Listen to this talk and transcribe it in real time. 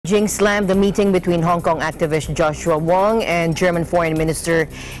Beijing slammed the meeting between Hong Kong activist Joshua Wong and German Foreign Minister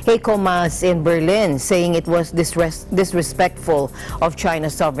Heiko Maas in Berlin, saying it was disrespectful of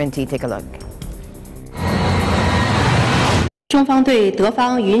China's sovereignty. Take a look. 中方对德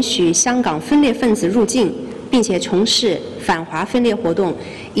方允许香港分裂分子入境，并且从事反华分裂活动，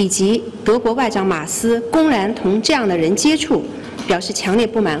以及德国外长马斯公然同这样的人接触，表示强烈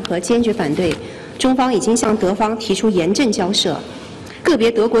不满和坚决反对。中方已经向德方提出严正交涉。个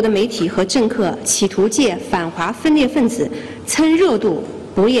别德国的媒体和政客企图借反华分裂分子蹭热度、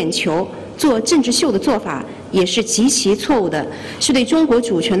博眼球、做政治秀的做法，也是极其错误的，是对中国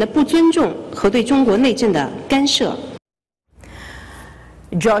主权的不尊重和对中国内政的干涉。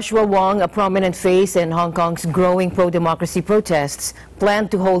 Joshua Wong, a prominent face in Hong Kong's growing pro-democracy protests, planned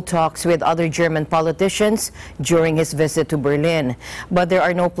to hold talks with other German politicians during his visit to Berlin. But there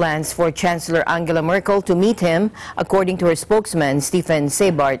are no plans for Chancellor Angela Merkel to meet him, according to her spokesman, Stephen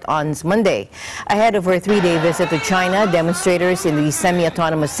Seibert, on Monday. Ahead of her three-day visit to China, demonstrators in the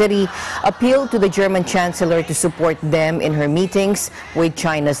semi-autonomous city appealed to the German Chancellor to support them in her meetings with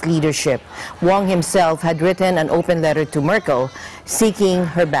China's leadership. Wong himself had written an open letter to Merkel seeking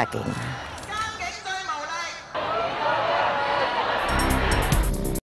her backing.